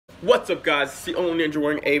What's up, guys? It's the only ninja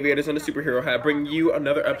wearing aviators and a superhero hat, bringing you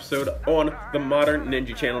another episode on the Modern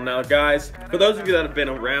Ninja channel. Now, guys, for those of you that have been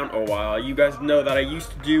around a while, you guys know that I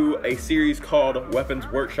used to do a series called Weapons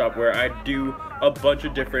Workshop, where I do a bunch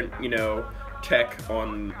of different, tech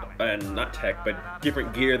on, and not tech, but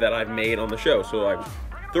different gear that I've made on the show. So, like,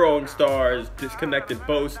 throwing stars, disconnected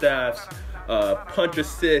bow staffs, punch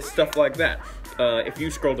assist, stuff like that. If you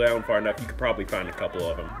scroll down far enough, you could probably find a couple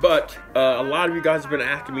of them. But a lot of you guys have been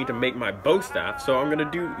asking me to make my bow staff, so I'm going to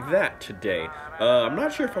do that today. I'm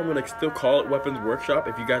not sure if I'm going to still call it Weapons Workshop.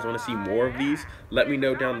 If you guys want to see more of these, let me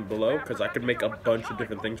know down below, because I could make a bunch of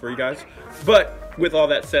different things for you guys. But with all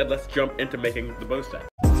that said, let's jump into making the bow staff.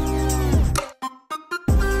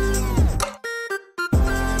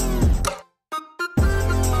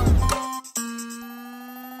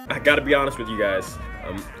 I gotta be honest with you guys,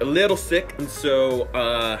 I'm a little sick, and so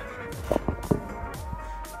I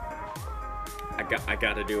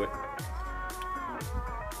gotta do it.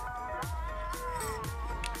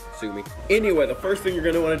 Sue me. Anyway, the first thing you're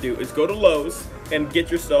gonna want to do is go to Lowe's and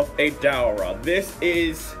get yourself a dowel rod. This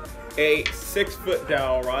is a 6-foot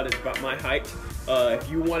dowel rod. It's about my height. If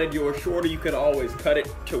you wanted yours shorter, you could always cut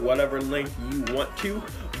it to whatever length you want to,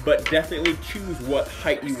 but definitely choose what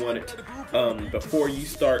height you want it before you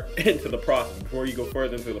start into the process, before you go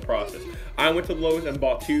further into the process. I went to Lowe's and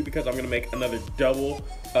bought 2 because I'm going to make another double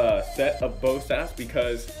set of bow staffs,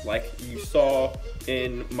 because like you saw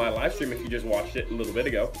in my live stream, if you just watched it a little bit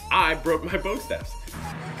ago, I broke my bow staffs.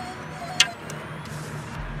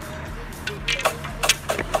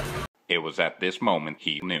 It was at this moment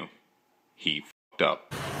he knew. He f***ed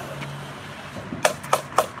up.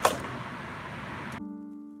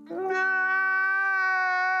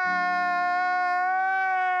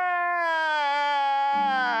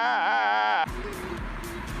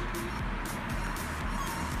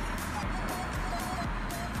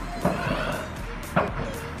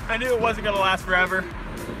 I knew it wasn't gonna last forever,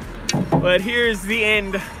 but here's the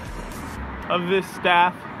end of this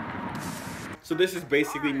staff. So this is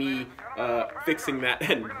basically me fixing that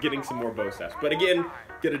and getting some more bow staffs. But again,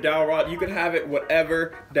 get a dowel rod. You can have it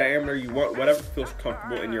whatever diameter you want, whatever feels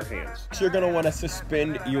comfortable in your hands. So you're gonna want to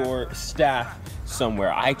suspend your staff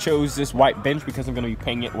somewhere. I chose this white bench because I'm gonna be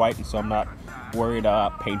painting it white, and so I'm not worried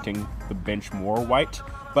about painting the bench more white.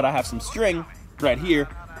 But I have some string right here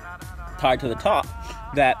tied to the top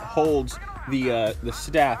that holds the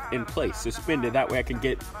staff in place, suspended. That way I can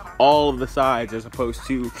get all of the sides, as opposed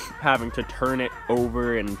to having to turn it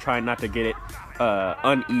over and try not to get it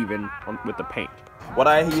uneven with the paint. What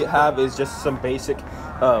I have is just some basic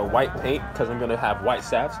white paint, because I'm going to have white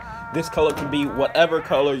staffs. This color can be whatever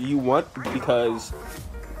color you want, because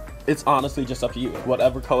it's honestly just up to you,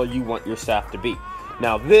 whatever color you want your staff to be.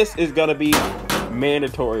 Now this is going to be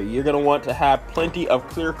mandatory. You're going to want to have plenty of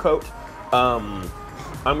clear coat.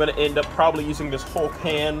 I'm going to end up probably using this whole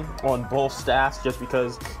can on both staffs, just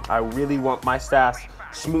because I really want my staffs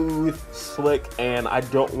smooth, slick, and I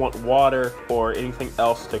don't want water or anything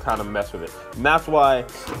else to kind of mess with it. And that's why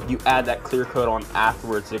you add that clear coat on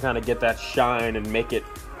afterwards, to kind of get that shine and make it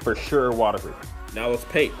for sure waterproof. Now let's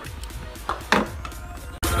paint.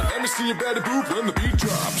 Let me see you better move when the beat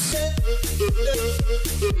drops.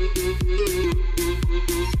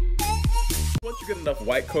 Once you get enough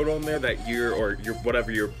white coat on there that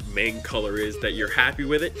whatever your main color is, that you're happy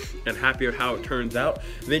with it and happy with how it turns out,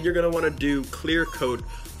 then you're gonna want to do clear coat,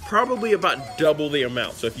 probably about double the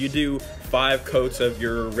amount. So if you do 5 coats of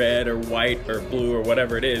your red or white or blue or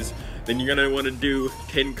whatever it is, then you're gonna want to do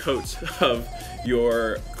 10 coats of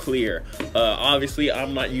your clear. Obviously,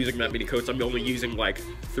 I'm not using that many coats. I'm only using like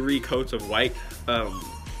 3 coats of white,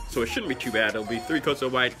 so it shouldn't be too bad. It'll be 3 coats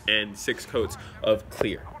of white and 6 coats of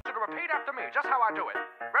clear. Just how I do it.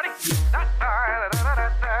 Ready?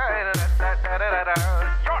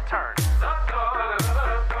 Your turn.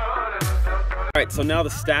 Alright, so now the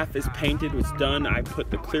staff is painted, it's done. I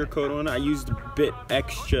put the clear coat on. I used a bit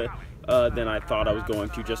extra than I thought I was going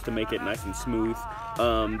to, just to make it nice and smooth.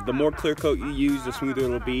 The more clear coat you use, the smoother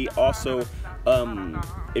it'll be. Also,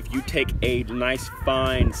 if you take a nice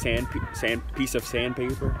fine piece of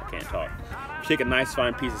sandpaper, I can't talk. If you take a nice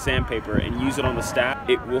fine piece of sandpaper and use it on the staff,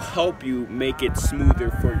 it will help you make it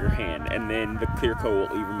smoother for your hand, and then the clear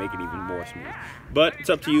coat will even make it even more smooth. But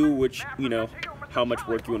it's up to you which, how much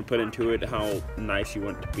work you want to put into it, how nice you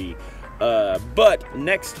want it to be. But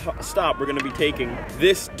next stop, we're going to be taking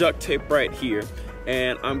this duct tape right here,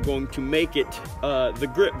 and I'm going to make it the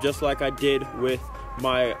grip, just like I did with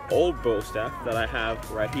my old bow staff that I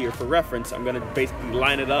have right here for reference. I'm going to basically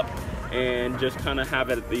line it up and just kind of have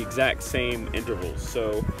it at the exact same intervals.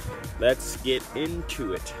 So let's get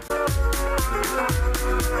into it.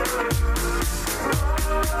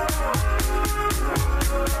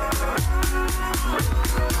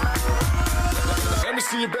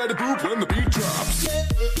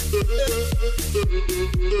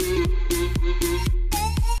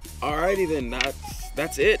 Alrighty then,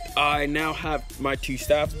 that's it. I now have my two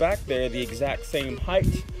staffs back. They're the exact same height.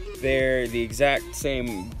 They're the exact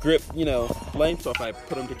same grip, you know, length. So if I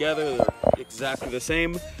put them together, they're exactly the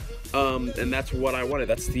same. And that's what I wanted.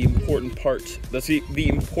 That's the important part. That's the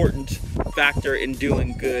important factor in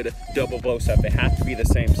doing good double bow set. They have to be the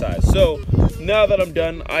same size. So now that I'm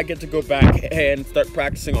done, I get to go back and start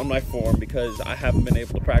practicing on my form because I haven't been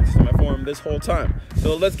able to practice on my form this whole time.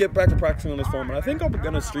 So let's get back to practicing on this form, and I think I'm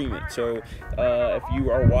gonna stream it. So if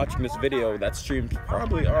you are watching this video, that stream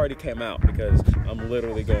probably already came out because I'm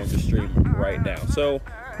literally going to stream right now. So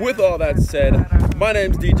with all that said, my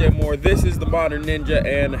name's DJ Moore. This is the Modern Ninja,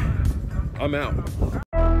 and I'm out.